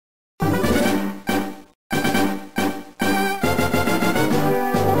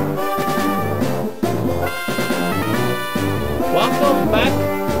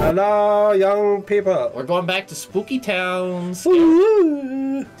young people. We're going back to spooky towns.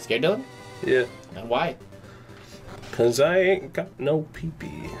 Scared, Dylan? Yeah. And why? Cause I ain't got no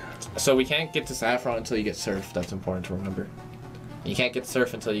pee-pee. So we can't get to Saffron until you get surf. That's important to remember. You can't get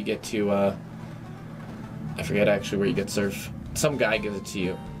surf until you get to, I forget actually where you get surf. Some guy gives it to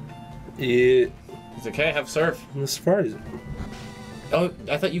you. Yeah. He's like, hey, have surf. In the safari zone. Oh,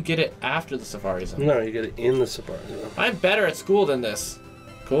 I thought you get it after the safari zone. No, you get it in the safari zone. I'm better at school than this.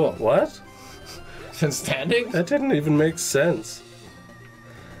 Cool. What? Than standing? That didn't even make sense.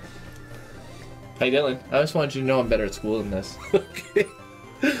 Hey, Dylan, I just wanted you to know I'm better at school than this. Okay.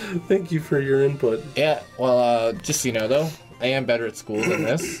 Thank you for your input. Yeah, well, just so you know, though, I am better at school than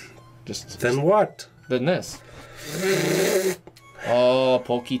this. Then what? Than this. Oh,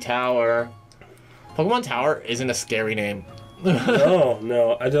 Pokey Tower. Pokemon Tower isn't a scary name.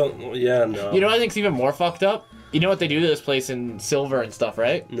 No, I don't. Yeah, no. You know what I think's even more fucked up? You know what they do to this place in Silver and stuff,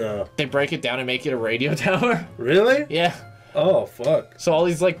 right? No. They break it down and make it a radio tower. Really? Yeah. Oh, fuck. So all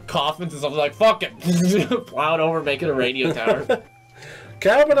these, like, coffins and stuff, like, fuck it. Plow it over, make it a radio tower.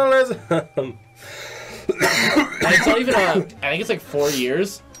 Capitalism! It's not even I think it's like 4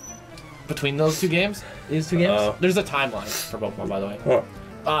 years between those two games. These two games? There's a timeline for Pokemon, by the way. Oh.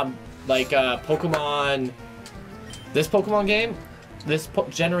 Pokemon... This Pokemon game, this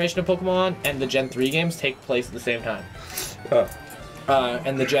generation of Pokemon, and the Gen 3 games take place at the same time. Oh.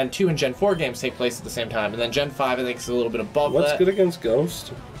 And the Gen 2 and Gen 4 games take place at the same time. And then Gen 5, I think, is a little bit above that. What's good against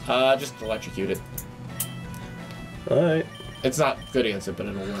Ghost? Just electrocute it. Alright. It's not good against it, but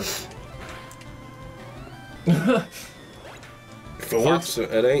it'll work. If it works,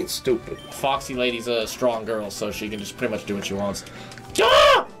 it ain't stupid. Foxy Lady's a strong girl, so she can just pretty much do what she wants.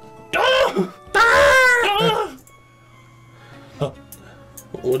 Ah! Ah! Ah!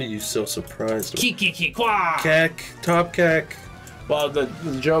 What are you so surprised about? Kiki kwa! Cack. Top cack. Well, the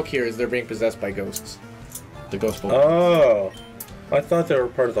joke here is they're being possessed by ghosts. The ghost Pokemon. Oh. I thought they were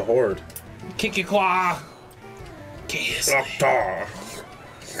part of the Horde. Kiki kwa!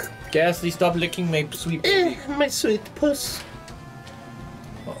 Ghastly, stop licking my sweet baby. My sweet puss.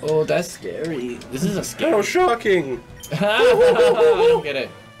 Oh, that's scary. This is a scary. Oh, shocking! I don't get it.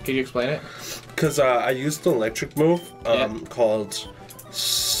 Can you explain it? Because I used an electric move called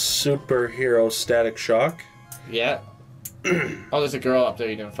Superhero Static Shock. Yeah. Oh, there's a girl up there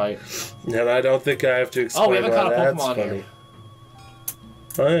you didn't fight. And I don't think I have to explain we haven't caught a that's Pokemon funny. here.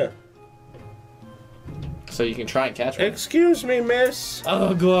 Oh, yeah. So you can try and catch one. Excuse me, miss.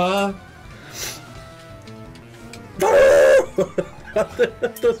 Oh, Gua.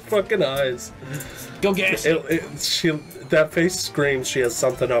 Those fucking eyes. Go get it. That face screams she has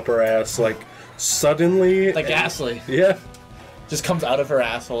something up her ass, like, suddenly. Like Ghastly. Yeah. Just comes out of her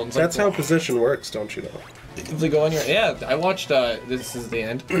asshole. And That's how position works, don't you know? They go on your... Yeah, I watched, This Is the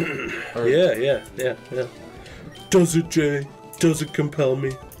End. Yeah. Does it, Jay? Does it compel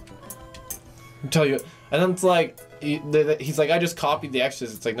me? I'll tell you... And then it's like... He's like, I just copied The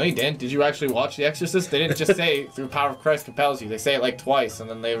Exorcist. It's like, no, you didn't. Did you actually watch The Exorcist? They didn't just say, through the power of Christ compels you. They say it like twice, and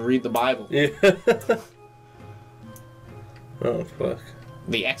then they read the Bible. Yeah. Oh, fuck.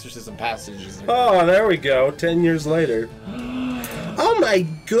 The exorcism passages. Oh, there we go. 10 years later. Oh my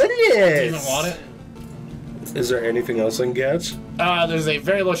goodness! Do you even want it? Is there anything else I can catch? There's a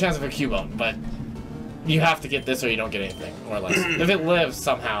very low chance of a Cubone, but you have to get this or you don't get anything, more or less. If it lives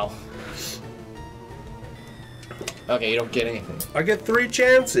somehow. Okay, you don't get anything. I get 3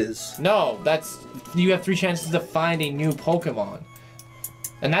 chances. No, that's... You have 3 chances to find a new Pokemon.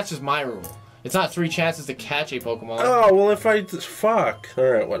 And that's just my rule. It's not 3 chances to catch a Pokemon. Oh, well if I... Fuck.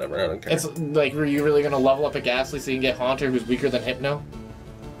 Alright, whatever, I don't care. It's like, were you really gonna level up a Ghastly so you can get Haunter who's weaker than Hypno?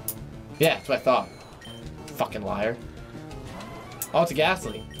 Yeah, that's what I thought. Fucking liar. Oh, it's a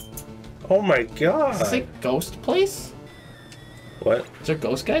Ghastly. Oh my god. Is this a ghost place? What? Is there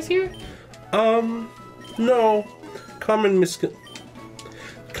ghost guys here? No. Common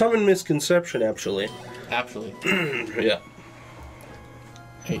misconception, actually. Actually. Yeah.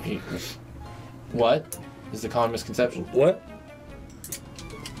 Hey. What is the common misconception? What?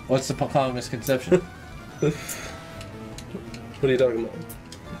 What's the common misconception? What are you talking about?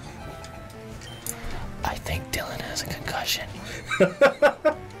 I think Dylan has a concussion.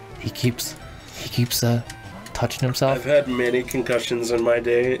 He keeps touching himself. I've had many concussions in my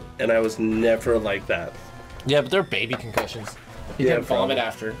day, and I was never like that. Yeah, but they're baby concussions. He didn't vomit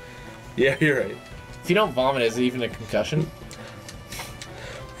after. Yeah, you're right. If you don't vomit, is it even a concussion?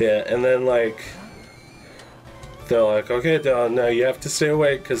 Yeah, and then, like, they're like, okay, Dylan, now you have to stay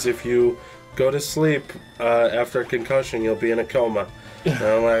awake, because if you go to sleep after a concussion, you'll be in a coma. And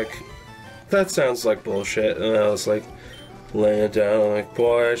I'm like, that sounds like bullshit. And I was like, laying down. I'm like,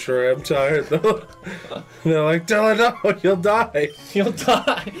 boy, I sure am tired though. And they're like, Dylan, no, you'll die. You'll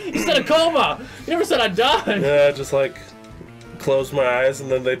die. You said a coma. You never said I'd die. Yeah, I just like close my eyes and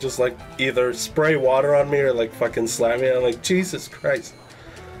then they just like either spray water on me or like fucking slap me. I'm like, Jesus Christ.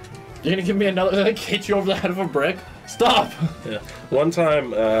 You're gonna give me another, like, hit you over the head of a brick? Stop! Yeah. One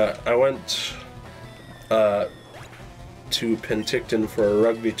time, I went to Penticton for a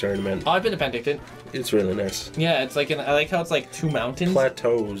rugby tournament. Oh, I've been to Penticton. It's really nice. Yeah, it's like, I like how it's like 2 mountains.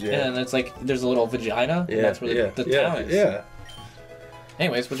 Plateaus, yeah. And it's like, there's a little vagina. Yeah, And that's where the town is. Yeah.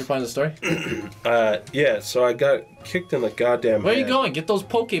 Anyways, what's your point of the story? Yeah, so I got kicked in the goddamn Where are head. you going? Get those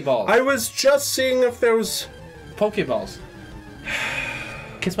Pokeballs. I was just seeing if there was... Pokeballs.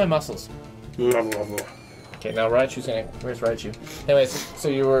 Kiss my muscles. Okay, now Raichu's gonna... Where's Raichu? Anyways, so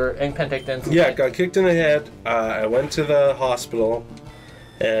you were in Penticton. Yeah, got kicked in the head. I went to the hospital,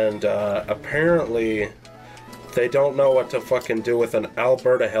 and apparently they don't know what to fucking do with an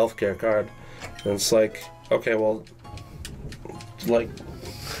Alberta healthcare card. And it's like, okay, well, like,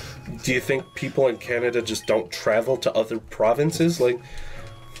 do you think people in Canada just don't travel to other provinces? Like,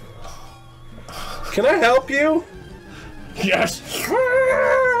 can I help you? Yes!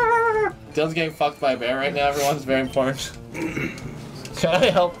 Dylan's getting fucked by a bear right now, everyone. It's very important. Can I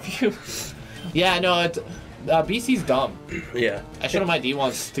help you? Yeah, no, it's... BC's dumb. Yeah. I showed them ID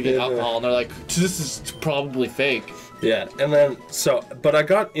once to get alcohol, and they're like, this is probably fake. Yeah, and then, but I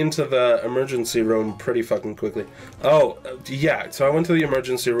got into the emergency room pretty fucking quickly. Oh, yeah, so I went to the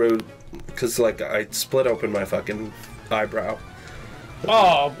emergency room because, like, I split open my fucking eyebrow.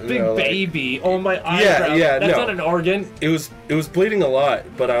 Oh, big know, like, baby. Oh, my eyebrow. Yeah, That's no. not an organ. It was bleeding a lot,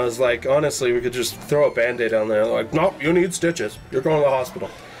 but I was like, honestly, we could just throw a Band-Aid on there. Like, nope, you need stitches. You're going to the hospital.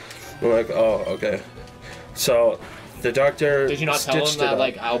 I'm like, oh, okay. So, the doctor Did you not tell stitched him it that, up.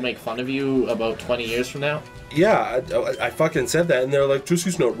 like, I'll make fun of you about 20 years from now? Yeah, I fucking said that, and they're like,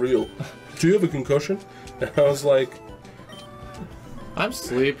 Jesse's not real. Do you have a concussion? And I was like... I'm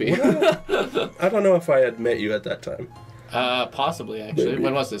sleepy. I don't know if I had met you at that time. Possibly, actually.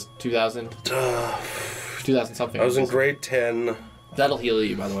 When was this? 2000? 2000 something. I was in grade 10. That'll heal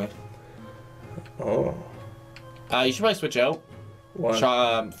you, by the way. Oh. You should probably switch out. What?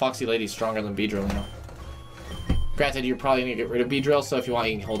 Foxy Lady's stronger than Beedrill now. Granted, you're probably gonna get rid of Beedrill, so if you want,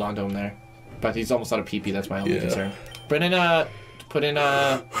 you can hold on to him there. But he's almost out of PP, that's my only concern. Put in yeah,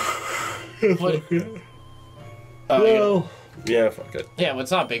 fuck it. Yeah, well,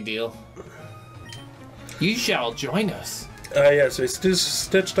 it's not a big deal. You shall join us. Yeah, so he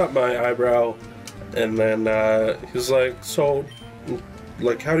stitched up my eyebrow, and then he was like, so,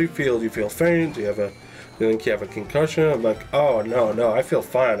 like, how do you feel? Do you feel faint? Do you think you have a concussion? I'm like, oh, no, I feel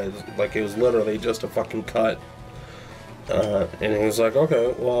fine. It was literally just a fucking cut. And he was like,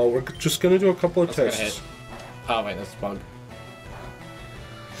 okay, well, we're just gonna do a couple of tests. Oh, wait, that's a bug.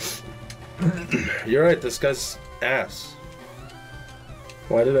 You're right, this guy's ass.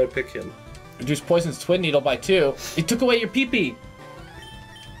 Why did I pick him? Reduce Poison's Twin Needle by 2. It took away your pee-pee.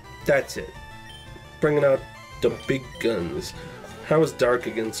 That's it. Bringing out the big guns. How is Dark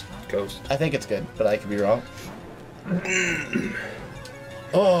against Ghost? I think it's good, but I could be wrong.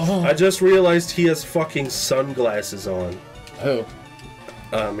 Oh. I just realized he has fucking sunglasses on. Who?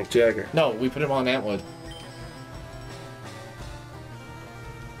 Mick Jagger. No, we put him on Antwood.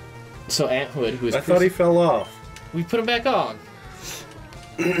 So Antwood, who is... I thought he fell off. We put him back on.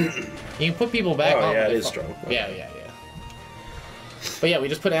 You can put people back on. Oh, yeah, it is strong. Okay. Yeah. But yeah, we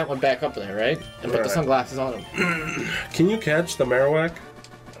just put Antwood back up there, right? And put the sunglasses on him. Can you catch the Marowak?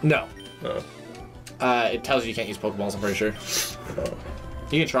 No. Oh. It tells you you can't use Pokeballs, I'm pretty sure. Oh.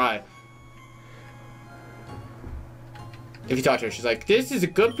 You can try. If you talk to her, she's like, this is a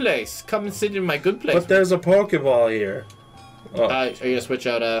good place. Come and sit in my good place. But there's a Pokeball here. Oh. Are you gonna switch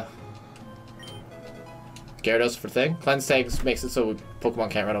out, Gyarados for thing? Cleanse Tags makes it so Pokemon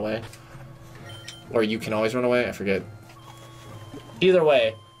can't run away. Or you can always run away, I forget. Either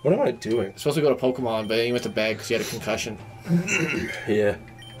way. What am I doing? You're supposed to go to Pokemon, but then you went to bed because you had a concussion. Yeah.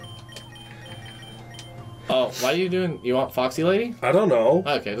 Oh, why are you doing... You want Foxy Lady? I don't know.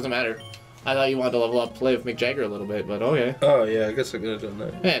 Okay, doesn't matter. I thought you wanted to level up, play with Mick Jagger a little bit, but okay. Oh, yeah, I guess I could have done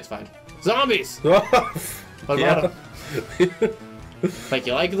that. Yeah, it's fine. Zombies! What about them? Like,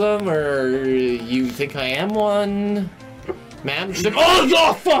 you like them, or you think I am one? Ma'am? She's like,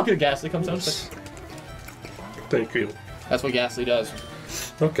 oh, fuck! And Ghastly comes out. Thank you. That's what Ghastly does.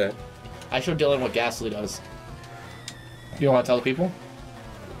 Okay. I showed Dylan what Ghastly does. You want to tell the people?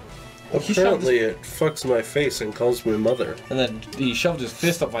 Apparently it fucks my face and calls me mother. And then he shoved his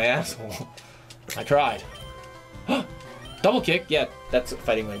fist up my asshole. I cried. Double kick? Yeah, that's a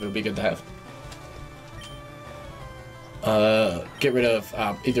fighting move. It would be good to have. Get rid of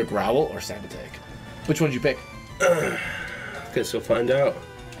either Growl or Sabotage. Which one did you pick? Guess you'll find out.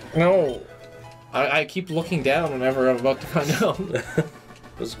 No. I keep looking down whenever I'm about to find out.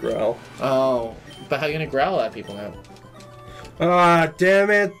 Let's growl. Oh. But how are you going to growl at people now? Ah, damn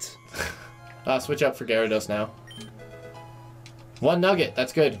it! Switch up for Gyarados now. 1 nugget.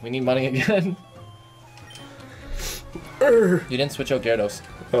 That's good. We need money again. You didn't switch out Gyarados.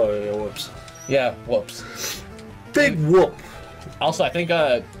 Oh, yeah, whoops. Yeah, whoops. Big whoop! Also, I think,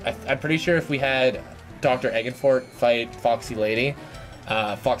 I'm pretty sure if we had Dr. Eggenfort fight Foxy Lady,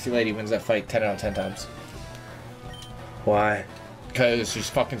 Foxy Lady wins that fight 10 out of 10 times. Why? Because she's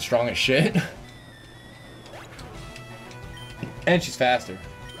fucking strong as shit. And she's faster.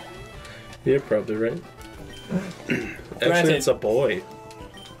 You're probably right. Actually, it's a boy.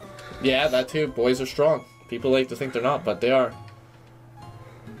 Yeah, that too. Boys are strong. People like to think they're not, but they are.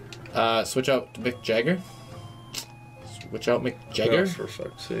 Switch out to Mick Jagger. Switch out Mick Jagger. Oh, for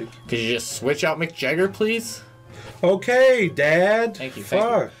fuck's sake. Could you just switch out Mick Jagger, please? Okay, Dad. Thank you. Fuck.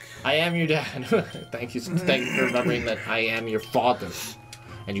 Thank you. I am your dad. Thank you. Thank you for remembering that I am your father,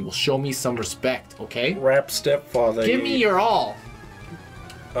 and you will show me some respect. Okay? Rap stepfather. Give me your all.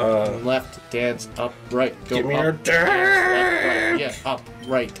 Left, dance, up, right. Go give me up, your dance, left, right. Yeah, up,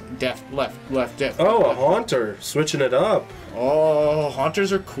 right, left, left. Oh, left. a Haunter. Switching it up. Oh,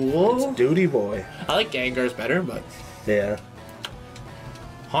 Haunters are cool. It's Duty Boy. I like Gengars better, but Yeah.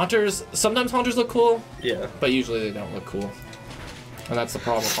 Haunters, sometimes Haunters look cool, Yeah. but usually they don't look cool. And that's the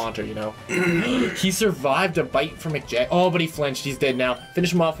problem with Haunter, you know. He survived a bite from McJack. Oh, but he flinched. He's dead now.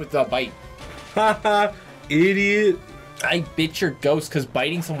 Finish him off with a bite. Haha, idiot. I bit your ghost because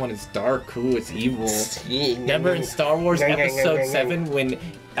biting someone is dark. Ooh, it's evil. Remember in Star Wars Episode 7 when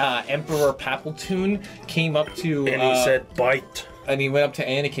Emperor Palpatine came up to... And he said, bite. And he went up to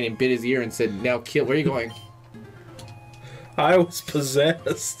Anakin and bit his ear and said, now kill. Where are you going? I was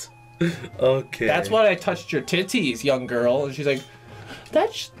possessed. Okay. That's why I touched your titties, young girl. And she's like,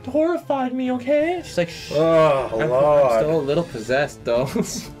 that horrified me, okay? She's like, shh. Oh, I'm Lord. still a little possessed, though.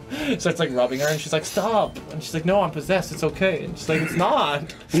 Starts like rubbing her, and she's like, stop. And she's like, no, I'm possessed. It's okay. And she's like, it's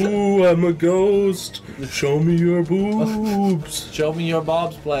not. Ooh, I'm a ghost. Show me your boobs. Show me your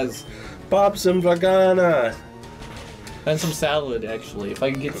bobs, please. Bobs and vagina. And some salad, actually. If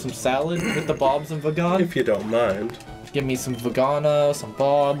I can get some salad with the bobs and vegan. If you don't mind. Give me some vegana, some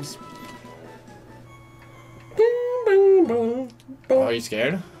bobs. Oh, are you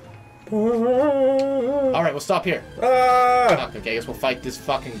scared? Alright, we'll stop here. Fuck, okay, I guess we'll fight this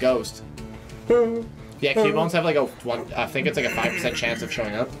fucking ghost. Yeah, Cubones have like I think it's like a 5% chance of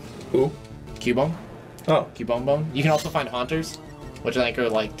showing up. Who? Cubone. Oh. Cubone Bone. You can also find Haunters, which I think are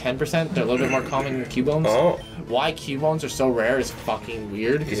like 10%. They're a little bit more common than Cubones. Oh. Why Cubones are so rare is fucking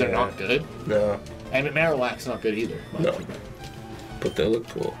weird, because they're not good. No. And Marowak's not good either. No. But they look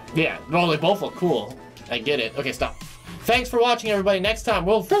cool. Yeah, well, they both look cool. I get it. Okay, stop. Thanks for watching, everybody. Next time,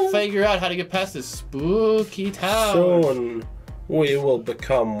 we'll figure out how to get past this spooky town. Soon, we will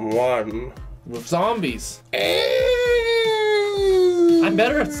become one. With zombies. I'm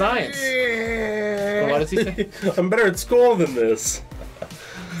better at science. What does he say? I'm better at school than this.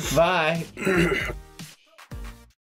 Bye.